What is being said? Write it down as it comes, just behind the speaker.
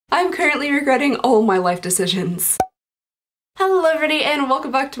currently regretting all my life decisions. Hello everybody and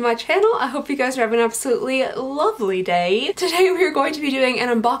welcome back to my channel. I hope you guys are having an absolutely lovely day. Today we are going to be doing an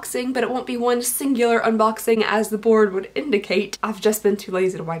unboxing, but it won't be one singular unboxing as the board would indicate. I've just been too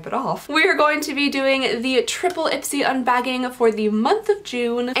lazy to wipe it off. We are going to be doing the triple IPSY unbagging for the month of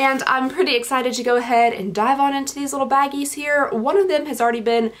June, and I'm pretty excited to go ahead and dive on into these little baggies here. One of them has already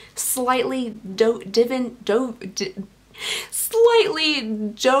been slightly dove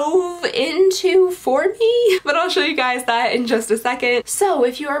into for me, but I'll show you guys that in just a second. So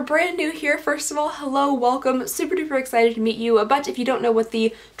if you are brand new here, first of all, hello, welcome, super duper excited to meet you. But if you don't know what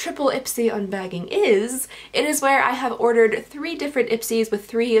the triple IPSY unbagging is, it is where I have ordered 3 different IPSYs with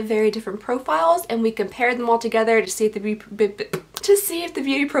 3 very different profiles, and we compared them all together to see if the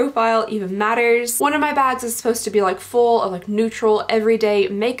beauty profile even matters. One of my bags is supposed to be like full of like neutral everyday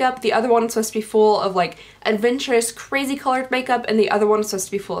makeup. The other one is supposed to be full of like adventurous crazy colored makeup, and the other one is supposed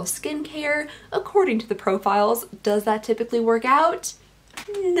to be full of skincare according to the profiles. Does that typically work out?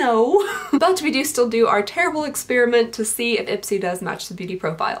 No. But we do still do our terrible experiment to see if IPSY does match the beauty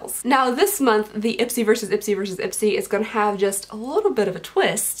profiles. Now this month, the IPSY versus IPSY versus IPSY is gonna have just a little bit of a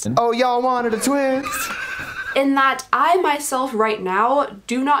twist. Oh, y'all wanted a twist? In that I myself right now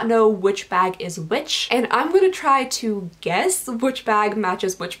do not know which bag is which, and I'm gonna try to guess which bag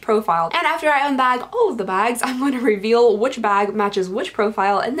matches which profile. And after I unbag all of the bags, I'm going to reveal which bag matches which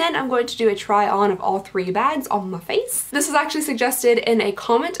profile, and then I'm going to do a try on of all 3 bags on my face. This was actually suggested in a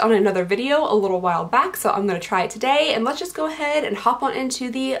comment on another video a little while back, so I'm gonna try it today, and let's just go ahead and hop on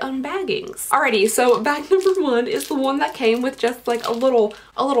into the unbaggings. Alrighty, so bag number 1 is the one that came with just like a little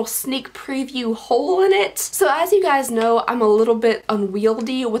sneak preview hole in it. So as you guys know, I'm a little bit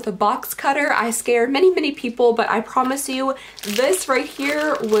unwieldy with a box cutter. I scare many people, but I promise you this right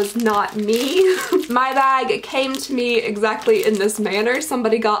here was not me. My bag came to me exactly in this manner.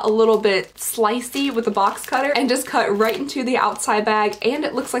 Somebody got a little bit slicey with a box cutter and just cut right into the outside bag, and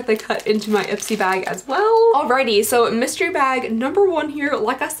it looks like they cut into my IPSY bag as well. Alrighty, so mystery bag number 1 here.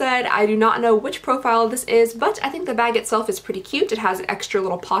 Like I said, I do not know which profile this is, but I think the bag itself is pretty cute. It has an extra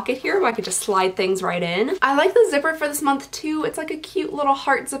little pocket here where I could just slide things right in. I like the zipper for this month too. It's like a cute little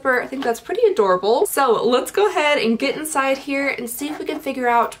heart zipper. I think that's pretty adorable. So let's go ahead and get inside here and see if we can figure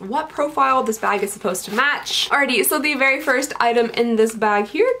out what profile this bag is supposed to match. Alrighty, so the very first item in this bag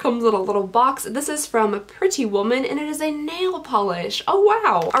here comes with a little box. This is from Pretty Woman, and it is a nail polish. Oh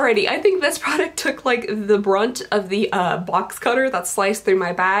wow. Alrighty, I think this product took like the brunt of the box cutter that sliced through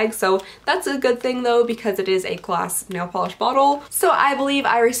my bag, so that's a good thing though, because it is a glass nail polish bottle. So I believe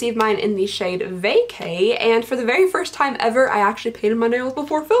I received mine in the shade Vacay, and for the very first time ever, I actually painted my nails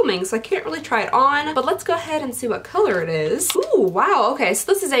before filming, so I can't really try it on, but let's go ahead and see what color it is. Ooh, wow, okay,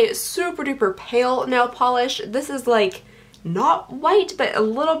 so this is a super duper pale nail polish. This is like not white, but a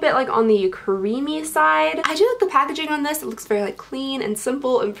little bit like on the creamy side. I do like the packaging on this. It looks very like clean and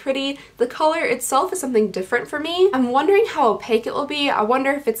simple and pretty. The color itself is something different for me. I'm wondering how opaque it will be. I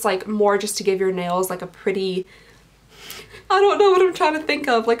wonder if it's like more just to give your nails like a pretty, I don't know what I'm trying to think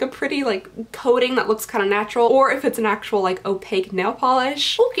of, like a pretty like coating that looks kind of natural, or if it's an actual like opaque nail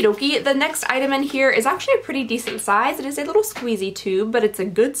polish. Okie dokie. The next item in here is actually a pretty decent size. It is a little squeezy tube, but it's a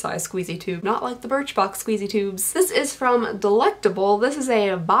good size squeezy tube, not like the Birchbox squeezy tubes. This is from Delectable. This is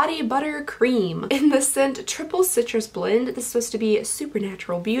a body butter cream in the scent Triple Citrus Blend. This is supposed to be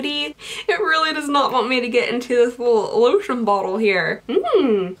supernatural beauty. It really does not want me to get into this little lotion bottle here.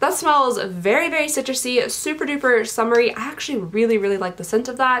 That smells very citrusy, super duper summery. I actually really like the scent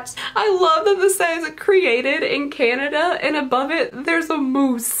of that. I love that this says created in Canada, and above it there's a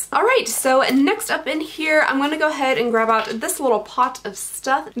moose. Alright, so next up in here, I'm gonna go ahead and grab out this little pot of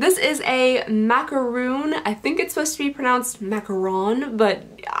stuff. This is a macaroon. I think it's supposed to be pronounced macaron, but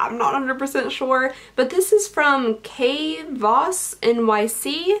I'm not 100% sure. But this is from K Voss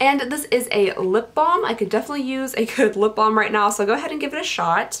NYC, and this is a lip balm. I could definitely use a good lip balm right now, so go ahead and give it a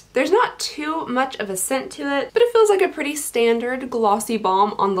shot. There's not too much of a scent to it, but it feels like a pretty standard glossy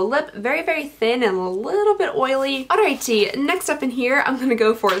balm on the lip. Very thin and a little bit oily. Alrighty, next up in here, I'm gonna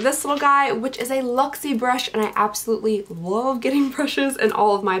go for this little guy, which is a Luxie brush, and I absolutely love getting brushes in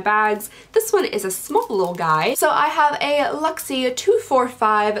all of my bags. This one is a small little guy. So I have a Luxie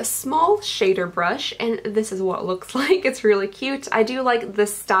 245 small shader brush, and this is what it looks like. It's really cute. I do like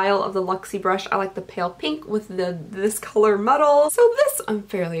this style of the Luxie brush. I like the pale pink with this color metal. So this I'm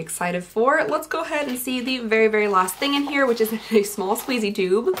fairly excited for. Let's go ahead and see the very last thing in here, which is a small squeezy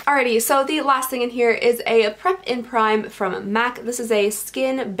tube. Alrighty, so the last thing in here is a Prep and Prime from MAC. This is a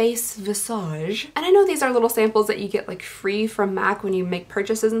Skin Base Visage. And I know these are little samples that you get like free from MAC when you make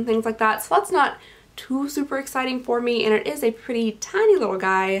purchases and things like that, so let's not too super exciting for me, and it is a pretty tiny little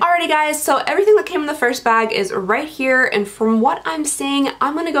guy. Alrighty guys, so everything that came in the first bag is right here, and from what I'm seeing,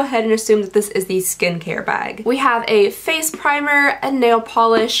 I'm gonna go ahead and assume that this is the skincare bag. We have a face primer, a nail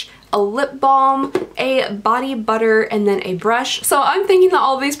polish, a lip balm, a body butter, and then a brush. So I'm thinking that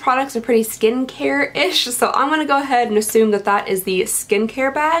all of these products are pretty skincare-ish, so I'm gonna go ahead and assume that that is the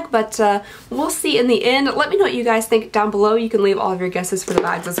skincare bag, but we'll see in the end. Let me know what you guys think down below. You can leave all of your guesses for the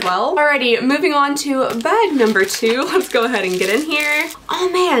bags as well. Alrighty, moving on to bag number 2. Let's go ahead and get in here. Oh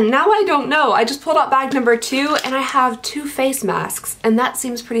man, now I don't know. I just pulled out bag number 2 and I have 2 face masks, and that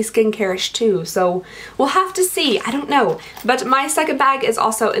seems pretty skincare-ish too, so we'll have to see. I don't know. But my second bag is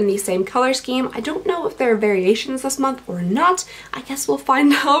also in the same color scheme. I don't know if there are variations this month or not. I guess we'll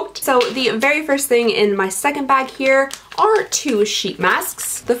find out. So the very first thing in my second bag here are 2 sheet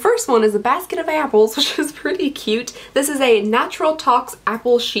masks. The first one is a basket of apples, which is pretty cute. This is a Natural Talks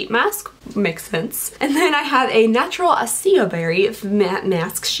apple sheet mask. Makes sense. And then I have a natural acai berry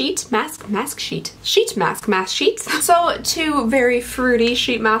mask sheet. Sheet mask. So 2 very fruity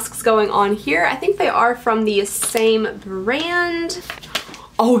sheet masks going on here. I think they are from the same brand.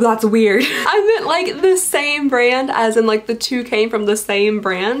 Oh, that's weird. I meant like the same brand, as in like the 2 came from the same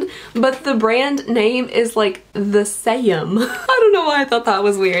brand, but the brand name is like the same. I don't know why I thought that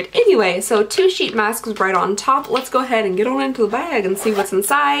was weird. Anyway, so 2 sheet masks right on top. Let's go ahead and get on into the bag and see what's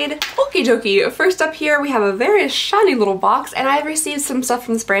inside. Okie dokie. First up here, we have a very shiny little box, and I've received some stuff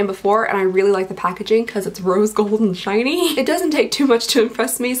from this brand before, and I really like the packaging because it's rose gold and shiny. It doesn't take too much to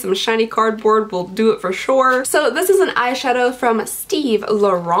impress me. Some shiny cardboard will do it for sure. So this is an eyeshadow from Steve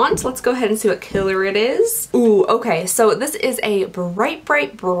Lauder. Let's go ahead and see what color it is. Ooh, okay, so this is a bright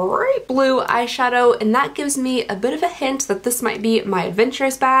blue eyeshadow, and that gives me a bit of a hint that this might be my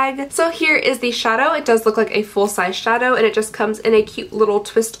adventurous bag. So here is the shadow. It does look like a full-size shadow, and it just comes in a cute little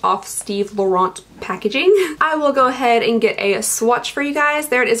twist off Steve Lauder packaging. I will go ahead and get a swatch for you guys.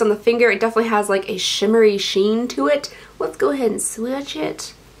 There it is on the finger. It definitely has like a shimmery sheen to it. Let's go ahead and swatch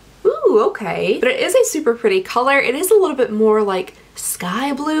it. Ooh, okay. But it is a super pretty color. It is a little bit more like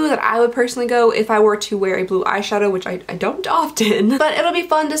sky blue that I would personally go if I were to wear a blue eyeshadow, which I don't often. But it'll be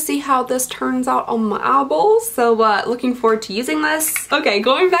fun to see how this turns out on my eyeballs, so looking forward to using this. Okay,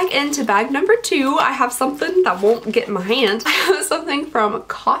 going back into bag number 2, I have something that won't get in my hand. I have something from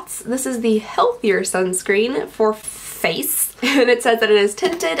COTS. This is the Healthier sunscreen for face, and it says that it is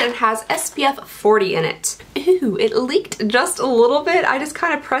tinted and has SPF 40 in it. Ooh, it leaked just a little bit. I just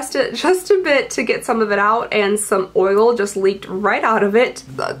kind of pressed it just a bit to get some of it out, and some oil just leaked right out of it.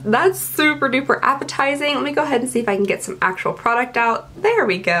 That's super duper appetizing. Let me go ahead and see if I can get some actual product out. There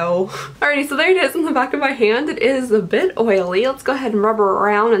we go. Alrighty, so there it is in the back of my hand. It is a bit oily. Let's go ahead and rub it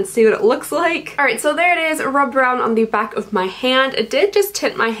around and see what it looks like. Alright, so there it is rubbed around on the back of my hand. It did just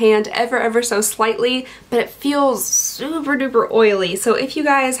tint my hand ever so slightly, but it feels super duper oily. So if you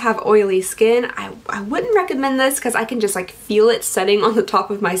guys have oily skin, I wouldn't recommend this because I can just like feel it setting on the top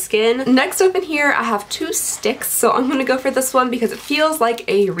of my skin. Next up in here, I have 2 sticks, so I'm gonna go for this one because it feels like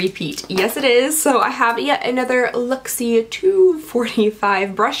a repeat. Yes, it is. So I have yet another Luxie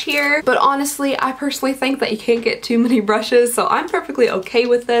 245 brush here, but honestly, I personally think that you can't get too many brushes, so I'm perfectly okay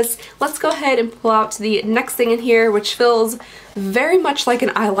with this. Let's go ahead and pull out the next thing in here, which feels very much like an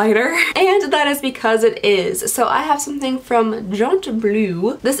eyeliner, and that is because it is. So I have something from Jaunt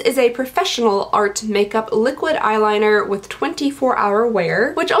Blue. This is a professional art makeup liquid eyeliner with 24-hour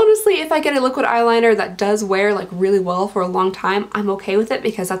wear, which honestly, if I get a liquid eyeliner that does wear like really well for a long time, I'm okay with it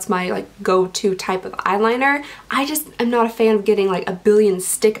because that's my like go-to type of eyeliner. I just am not a fan of getting like a billion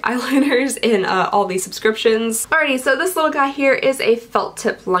stick eyeliners in all these subscriptions. Alrighty, so this little guy here is a felt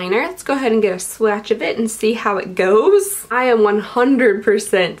tip liner. Let's go ahead and get a swatch of it and see how it goes. I am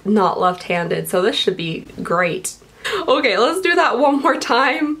 100% not left-handed, so this should be great. Okay, let's do that one more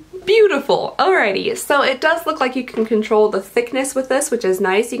time. Beautiful. Alrighty, so it does look like you can control the thickness with this, which is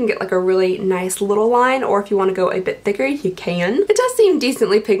nice. You can get like a really nice little line, or if you want to go a bit thicker, you can. It does seem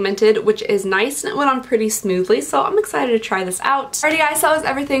decently pigmented, which is nice, and it went on pretty smoothly, so I'm excited to try this out. Alrighty guys, so that was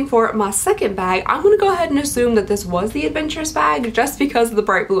everything for my second bag. I'm gonna go ahead and assume that this was the adventurous bag just because of the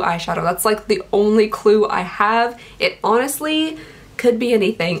bright blue eyeshadow. That's like the only clue I have. It honestly could be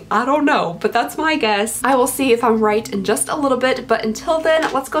anything. I don't know, but that's my guess. I will see if I'm right in just a little bit, but until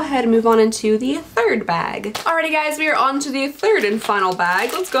then, let's go ahead and move on into the third bag. Alrighty guys, we are on to the third and final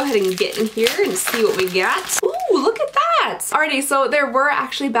bag. Let's go ahead and get in here and see what we got. Ooh, look at that! that. Alrighty, so there were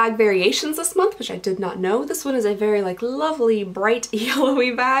actually bag variations this month, which I did not know. This one is a very like lovely bright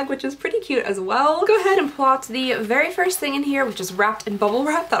yellowy bag, which is pretty cute as well. Go ahead and pull out the very first thing in here, which is wrapped in bubble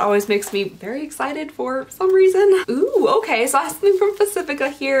wrap. That always makes me very excited for some reason. Ooh, okay, so I have something from Pacifica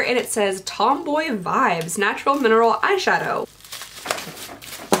here, and it says Tomboy Vibes Natural Mineral Eyeshadow.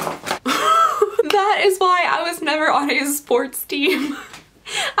 That is why I was never on a sports team.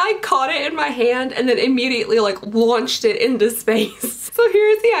 I caught it in my hand and then immediately like launched it into space. So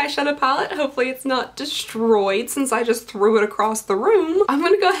here's the eyeshadow palette. Hopefully it's not destroyed since I just threw it across the room. I'm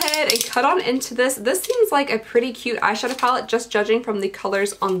gonna go ahead and cut on into this. This seems like a pretty cute eyeshadow palette just judging from the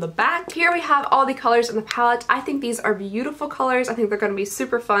colors on the back. Here we have all the colors in the palette. I think these are beautiful colors. I think they're gonna be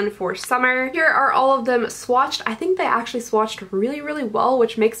super fun for summer. Here are all of them swatched. I think they actually swatched really, really well,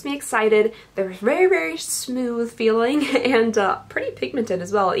 which makes me excited. They're very, very smooth feeling and pretty pigmented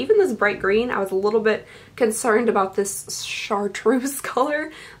as well. Even this bright green, I was a little bit concerned about this chartreuse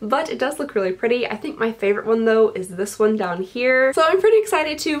color, but it does look really pretty. I think my favorite one though is this one down here. So I'm pretty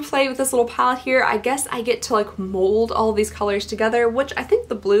excited to play with this little palette here. I guess I get to like mold all these colors together, which I think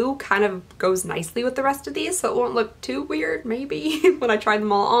the blue kind of goes nicely with the rest of these, so it won't look too weird maybe when I try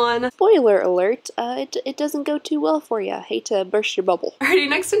them all on. Spoiler alert, it doesn't go too well for you. Hate to burst your bubble. Alrighty,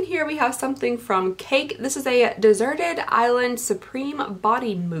 next in here we have something from Cake. This is a Deserted Island Supreme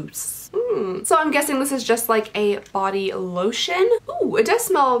Body Mousse. So I'm guessing this is just like a body lotion. Ooh, it does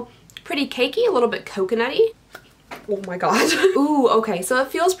smell pretty cakey, a little bit coconutty. Oh my god. Ooh, okay, so it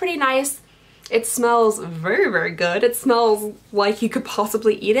feels pretty nice. It smells very, very good. It smells like you could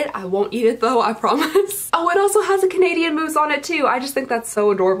possibly eat it. I won't eat it though, I promise. Oh, it also has a Canadian mousse on it too. I just think that's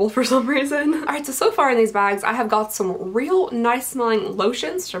so adorable for some reason. All right, so far in these bags, I have got some real nice smelling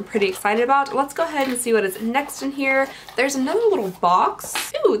lotions, which I'm pretty excited about. Let's go ahead and see what is next in here. There's another little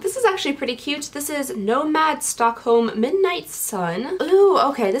box. Ooh, this is actually pretty cute. This is Nomad Stockholm Midnight Sun. Ooh,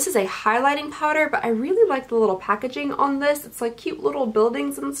 okay, this is a highlighting powder, but I really like the little packaging on this. It's like cute little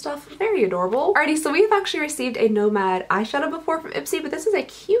buildings and stuff. Very adorable. Alrighty, so we've actually received a Nomad eyeshadow before from IPSY, but this is a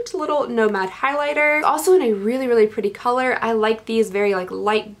cute little Nomad highlighter. It's also in a really, really pretty color. I like these very like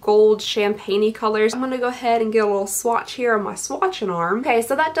light gold champagne-y colors. I'm gonna go ahead and get a little swatch here on my swatching arm. Okay,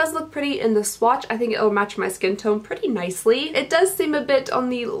 so that does look pretty in the swatch. I think it'll match my skin tone pretty nicely. It does seem a bit on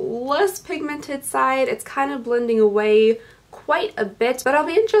the less pigmented side. It's kind of blending away quite a bit, but I'll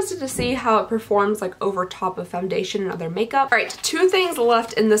be interested to see how it performs like over top of foundation and other makeup. All right, two things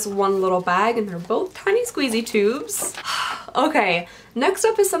left in this one little bag, and they're both tiny squeezy tubes. Okay, next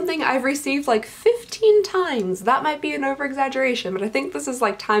up is something I've received like 15 times. That might be an over-exaggeration, but I think this is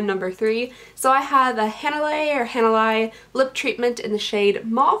like time number 3. So I have a Hanalei lip treatment in the shade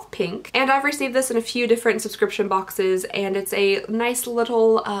Mauve Pink, and I've received this in a few different subscription boxes, and it's a nice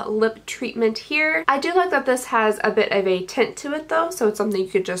little lip treatment here. I do like that this has a bit of a tint to it though, so it's something you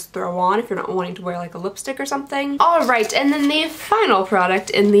could just throw on if you're not wanting to wear like a lipstick or something. All right, and then the final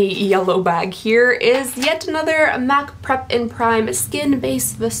product in the yellow bag here is yet another MAC Prep and Prime Skin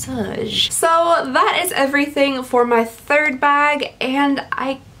Base Visage. So that is everything for my third bag, and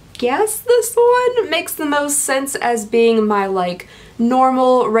I guess this one makes the most sense as being my like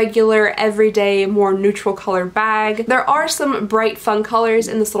normal, regular, everyday, more neutral color bag. There are some bright, fun colors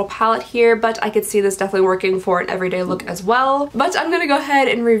in this little palette here, but I could see this definitely working for an everyday look as well. But I'm gonna go ahead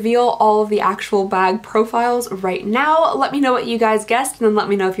and reveal all of the actual bag profiles right now. Let me know what you guys guessed, and then let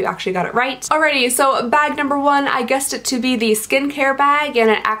me know if you actually got it right. Alrighty, so bag number 1, I guessed it to be the skincare bag, and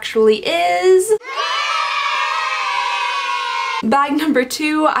it actually is. Bag number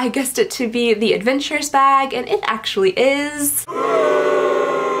 2, I guessed it to be the Adventures bag, and it actually is.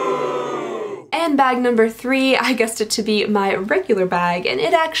 And bag number 3, I guessed it to be my regular bag, and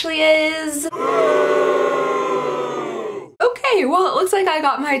it actually is. Okay, well it looks like I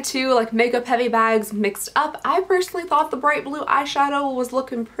got my two like makeup heavy bags mixed up. I personally thought the bright blue eyeshadow was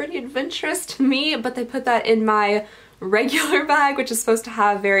looking pretty adventurous to me, but they put that in my regular bag, which is supposed to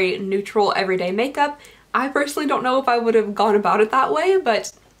have very neutral everyday makeup. I personally don't know if I would have gone about it that way,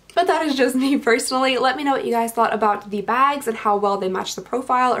 but that is just me personally. Let me know what you guys thought about the bags and how well they matched the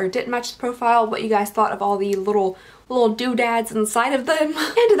profile or didn't match the profile, what you guys thought of all the little doodads inside of them.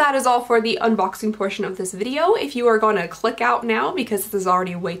 And that is all for the unboxing portion of this video. If you are going to click out now because this is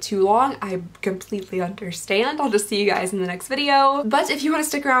already way too long, I completely understand. I'll just see you guys in the next video. But if you want to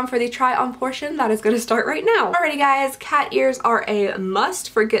stick around for the try on portion, that is going to start right now. Alrighty guys, cat ears are a must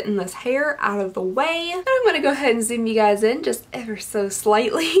for getting this hair out of the way. And I'm going to go ahead and zoom you guys in just ever so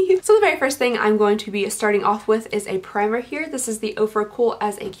slightly. So the very first thing I'm going to be starting off with is a primer here. This is the OFRA Cool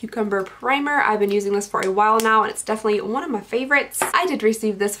as a Cucumber Primer. I've been using this for a while now and it's definitely one of my favorites. I did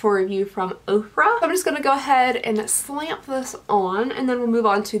receive this for review from OFRA. So I'm just gonna go ahead and slamp this on and then we'll move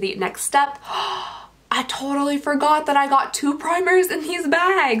on to the next step. I totally forgot that I got 2 primers in these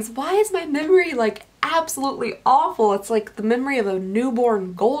bags. Why is my memory like absolutely awful? It's like the memory of a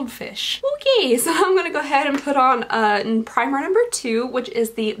newborn goldfish. Okay, so I'm gonna go ahead and put on primer number 2, which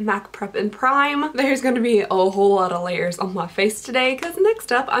is the MAC Prep and Prime. There's gonna be a whole lot of layers on my face today because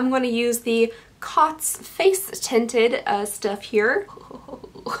next up I'm gonna use the COTS Face Tinted stuff here.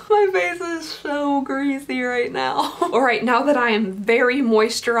 My face is so greasy right now. Alright, now that I am very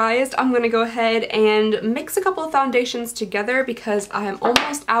moisturized, I'm gonna go ahead and mix a couple of foundations together because I am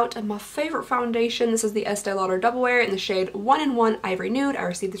almost out of my favorite foundation. This is the Estee Lauder Double Wear in the shade 1-in-1 Ivory Nude. I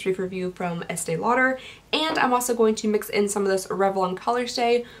received this review from Estee Lauder. And I'm also going to mix in some of this Revlon Color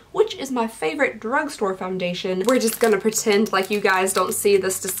Stay, which is my favorite drugstore foundation. We're just gonna pretend like you guys don't see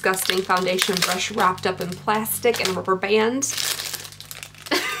this disgusting foundation brush wrapped up in plastic and a rubber band.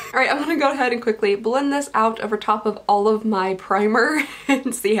 Alright, I'm gonna go ahead and quickly blend this out over top of all of my primer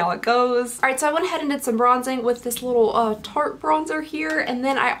and see how it goes. Alright, so I went ahead and did some bronzing with this little Tarte bronzer here, and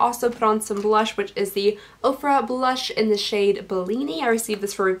then I also put on some blush, which is the OFRA blush in the shade Bellini. I received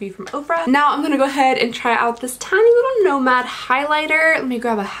this for review from OFRA. Now I'm gonna go ahead and try out this tiny little Nomad highlighter. Let me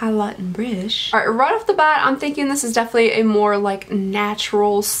grab a highlighting brush. Alright, right off the bat, I'm thinking this is definitely a more like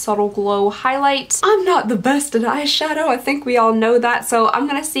natural, subtle glow highlight. I'm not the best at eyeshadow, I think we all know that, so I'm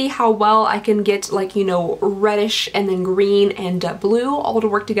gonna see how well I can get like, you know, reddish and then green and blue all to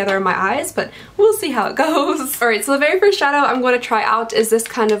work together in my eyes, but we'll see how it goes. Alright, so the very first shadow I'm going to try out is this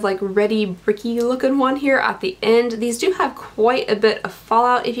kind of like reddy bricky looking one here at the end. These do have quite a bit of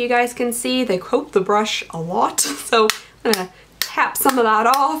fallout, if you guys can see. They coat the brush a lot, so I'm gonna tap some of that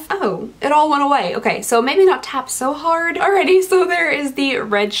off. Oh, it all went away. Okay, so maybe not tap so hard. Alrighty, so there is the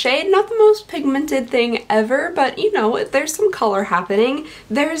red shade. Not the most pigmented thing ever, but you know, there's some color happening.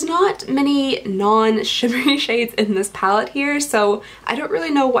 There's not many non-shimmery shades in this palette here, so I don't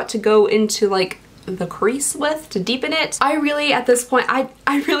really know what to go into like the crease with to deepen it. I really, at this point, I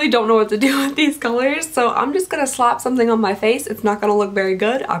really don't know what to do with these colors, so I'm just gonna slap something on my face. It's not gonna look very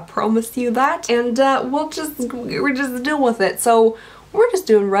good, I promise you that, and we're just deal with it. So we're just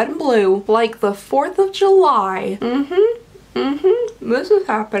doing red and blue like the 4th of July. This is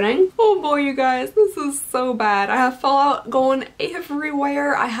happening. Oh boy, you guys, this is so bad. I have fallout going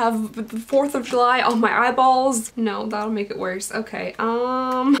everywhere. I have the 4th of July on my eyeballs. No, that'll make it worse. Okay,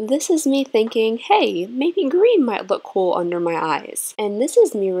 This is me thinking, hey, maybe green might look cool under my eyes. And this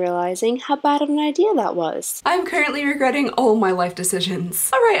is me realizing how bad of an idea that was. I'm currently regretting all my life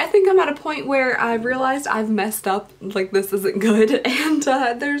decisions. Alright, I think I'm at a point where I've realized I've messed up, like this isn't good, and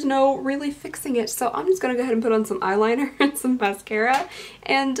there's no really fixing it, so I'm just gonna go ahead and put on some eyeliner and some mascara,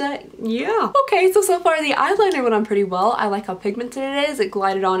 and yeah. Okay, so far the eyeliner went on pretty well. I like how pigmented it is. It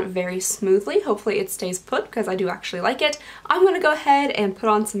glided on very smoothly. Hopefully it stays put because I do actually like it. I'm gonna go ahead and put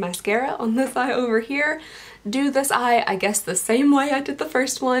on some mascara on this eye over here. Do this eye, I guess, the same way I did the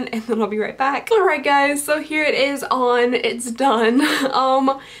first one, and then I'll be right back. Alright guys, so here it is on. It's done.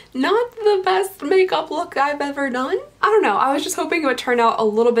 Not the best makeup look I've ever done. I don't know, I was just hoping it would turn out a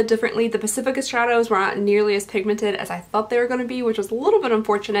little bit differently. The Pacifica shadows were not nearly as pigmented as I thought they were going to be, which was a little bit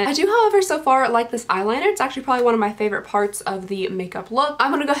unfortunate. I do, however, so far like this eyeliner. It's actually probably one of my favorite parts of the makeup look. I'm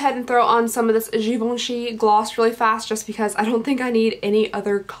gonna go ahead and throw on some of this Givenchy gloss really fast just because I don't think I need any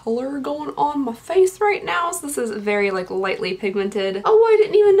other color going on my face right now. So this is very like lightly pigmented. Oh, I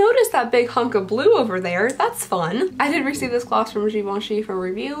didn't even notice that big hunk of blue over there. That's fun. I did receive this gloss from Givenchy for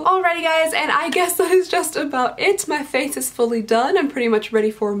review. Alrighty guys, and I guess that is just about it. My face is fully done. I'm pretty much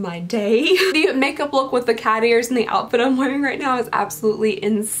ready for my day. The makeup look with the cat ears and the outfit I'm wearing right now is absolutely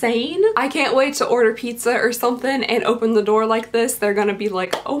insane. I can't wait to order pizza or something and open the door like this. They're gonna be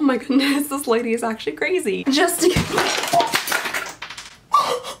like, oh my goodness, this lady is actually crazy. Just to get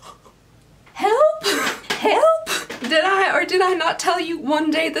help! Help! Did I not tell you one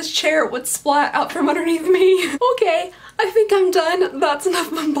day this chair would splat out from underneath me? Okay, I think I'm done. That's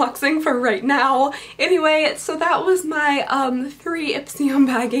enough unboxing for right now. Anyway, so that was my 3 IPSY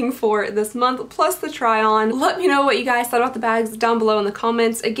Unbagging for this month, plus the try on. Let me know what you guys thought about the bags down below in the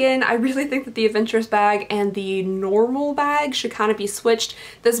comments. Again, I really think that the adventurous bag and the normal bag should kind of be switched.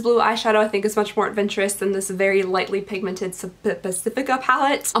 This blue eyeshadow I think is much more adventurous than this very lightly pigmented Pacifica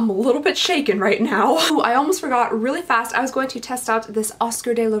palette. I'm a little bit shaken right now. Ooh, I almost forgot really fast. I was going to test out this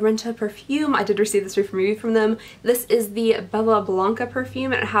Oscar de la Renta perfume. I did receive this review from them. This is is the Bella Blanca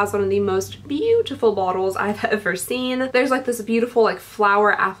perfume, and it has one of the most beautiful bottles I've ever seen. There's like this beautiful like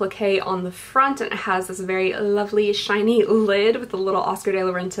flower applique on the front, and it has this very lovely shiny lid with the little Oscar de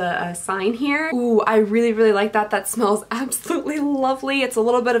la Renta sign here. Ooh, I really like that. That smells absolutely lovely. It's a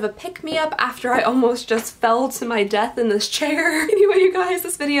little bit of a pick-me-up after I almost just fell to my death in this chair. Anyway, you guys,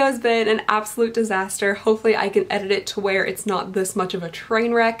 this video has been an absolute disaster. Hopefully I can edit it to where it's not this much of a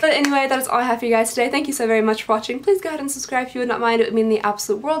train wreck. But anyway, that is all I have for you guys today. Thank you so very much for watching. Please go ahead and subscribe if you would not mind. It would mean the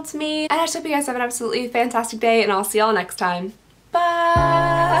absolute world to me. And I just hope you guys have an absolutely fantastic day, and I'll see y'all next time.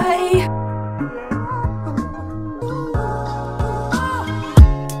 Bye!